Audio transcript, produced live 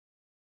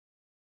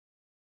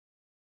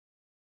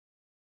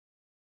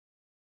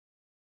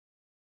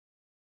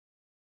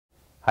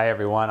Hi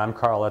everyone, I'm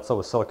Karl and Alex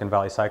with Silicon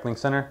Valley Cycling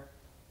Center.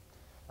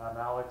 I'm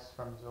Alex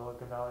from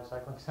Silicon Valley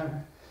Cycling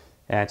Center.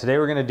 And today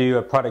we're going to do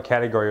a product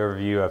category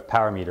overview of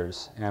power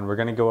meters. And we're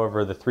going to go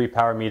over the 3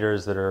 power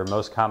meters that are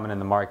most common in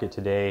the market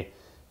today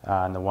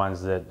and the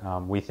ones that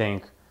we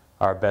think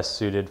are best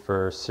suited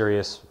for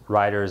serious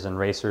riders and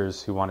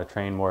racers who want to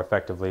train more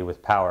effectively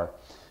with power.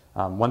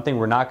 One thing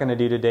we're not going to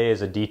do today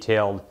is a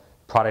detailed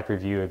product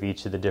review of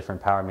each of the different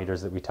power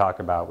meters that we talk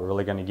about. We're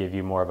really going to give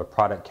you more of a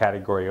product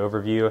category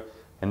overview.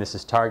 And this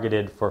is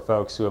targeted for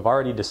folks who have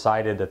already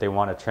decided that they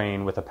want to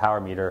train with a power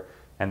meter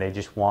and they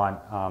just want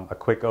a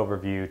quick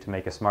overview to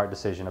make a smart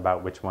decision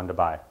about which one to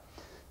buy.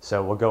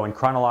 So we'll go in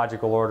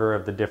chronological order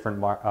of the different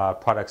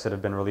products that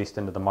have been released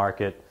into the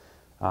market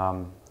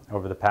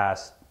over the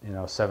past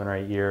 7 or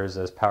 8 years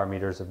as power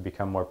meters have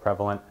become more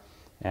prevalent,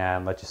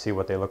 and let you see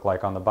what they look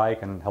like on the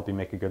bike and help you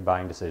make a good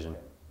buying decision.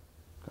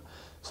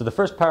 So the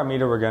first power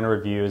meter we're going to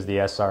review is the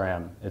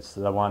SRM. It's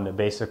the one that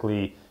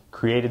basically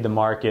created the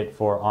market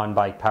for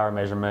on-bike power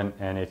measurement,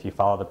 and if you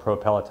follow the Pro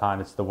Peloton,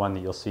 it's the one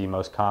that you'll see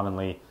most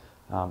commonly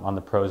on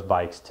the pros'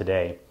 bikes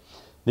today.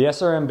 The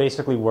SRM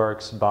basically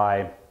works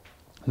by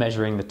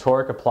measuring the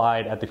torque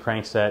applied at the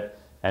crankset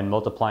and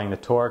multiplying the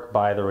torque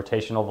by the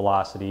rotational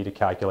velocity to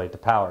calculate the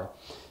power.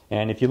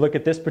 And if you look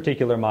at this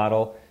particular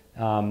model,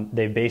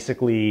 they've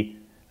basically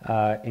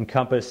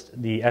encompassed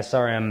the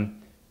SRM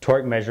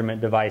torque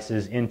measurement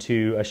devices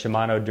into a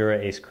Shimano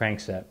Dura-Ace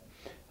crankset.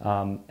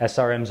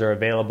 SRMs are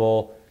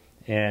available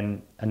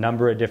in a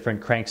number of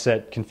different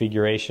crankset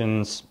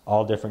configurations,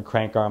 all different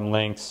crank arm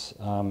lengths,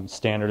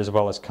 standard as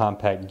well as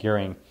compact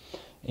gearing.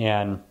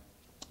 And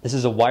this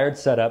is a wired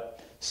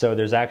setup, so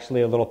there's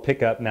actually a little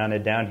pickup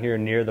mounted down here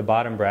near the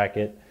bottom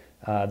bracket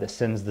that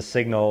sends the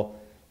signal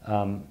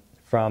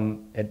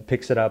it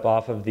picks it up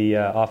off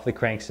the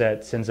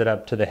crankset, sends it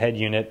up to the head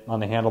unit on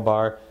the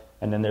handlebar,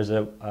 and then there's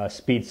a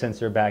speed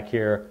sensor back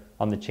here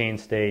on the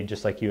chainstay,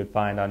 just like you would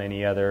find on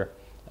any other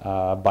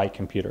bike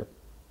computer.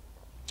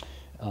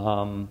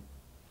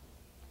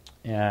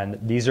 And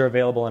these are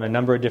available in a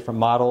number of different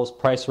models.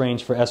 Price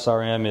range for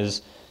SRM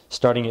is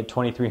starting at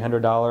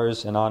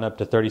 $2,300 and on up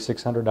to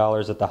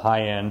 $3,600 at the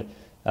high end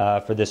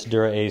for this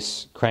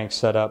Dura-Ace crank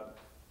setup.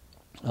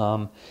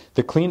 The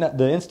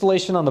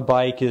installation on the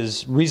bike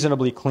is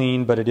reasonably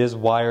clean, but it is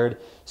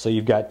wired. So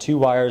you've got 2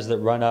 wires that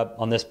run up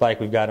on this bike.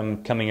 We've got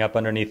them coming up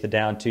underneath the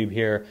down tube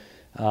here.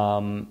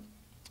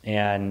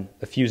 And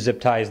a few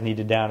zip ties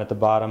needed down at the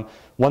bottom.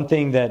 One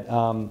thing that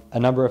a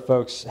number of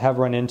folks have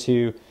run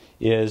into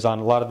is on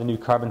a lot of the new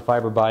carbon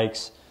fiber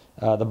bikes,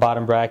 the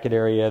bottom bracket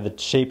area, the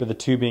shape of the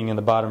tubing and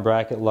the bottom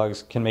bracket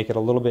lugs can make it a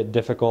little bit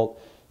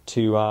difficult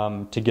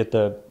to get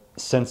the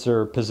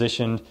sensor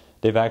positioned.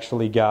 They've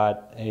actually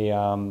got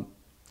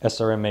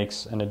SRM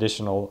makes an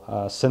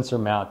additional sensor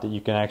mount that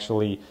you can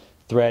actually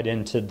thread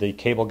into the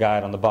cable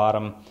guide on the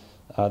bottom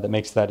that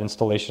makes that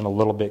installation a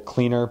little bit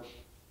cleaner.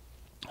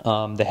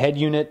 The head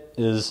unit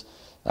is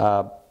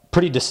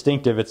pretty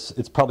distinctive.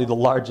 It's probably the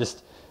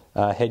largest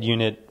head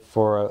unit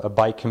for a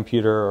bike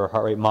computer or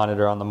heart rate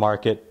monitor on the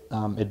market.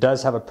 It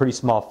does have a pretty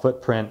small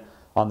footprint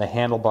on the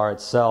handlebar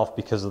itself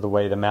because of the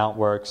way the mount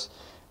works,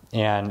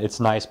 and it's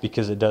nice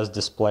because it does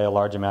display a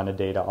large amount of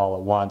data all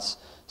at once,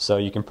 so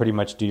you can pretty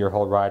much do your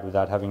whole ride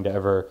without having to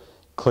ever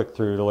click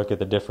through to look at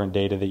the different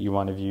data that you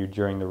want to view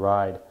during the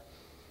ride.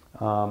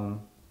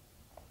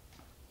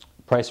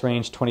 Price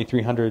range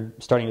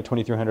 $2,300, starting at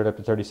 $2,300 up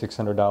to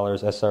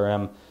 $3,600.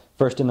 SRM,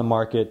 first in the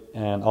market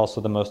and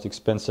also the most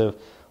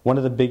expensive. One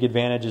of the big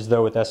advantages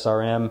though with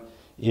SRM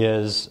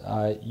is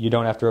you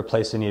don't have to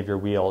replace any of your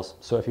wheels.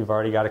 So if you've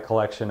already got a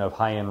collection of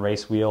high-end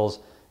race wheels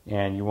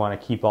and you want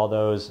to keep all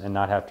those and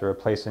not have to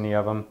replace any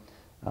of them,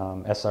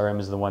 SRM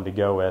is the one to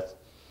go with.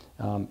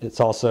 It's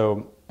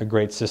also a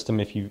great system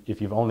if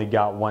you've only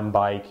got one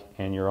bike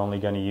and you're only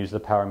going to use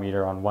the power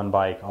meter on one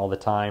bike all the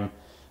time.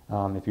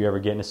 If you ever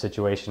get in a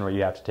situation where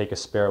you have to take a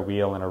spare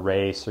wheel in a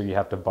race, or you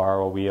have to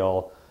borrow a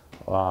wheel,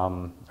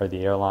 or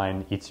the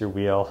airline eats your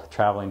wheel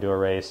traveling to a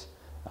race,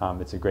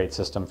 it's a great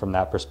system from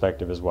that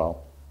perspective as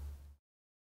well.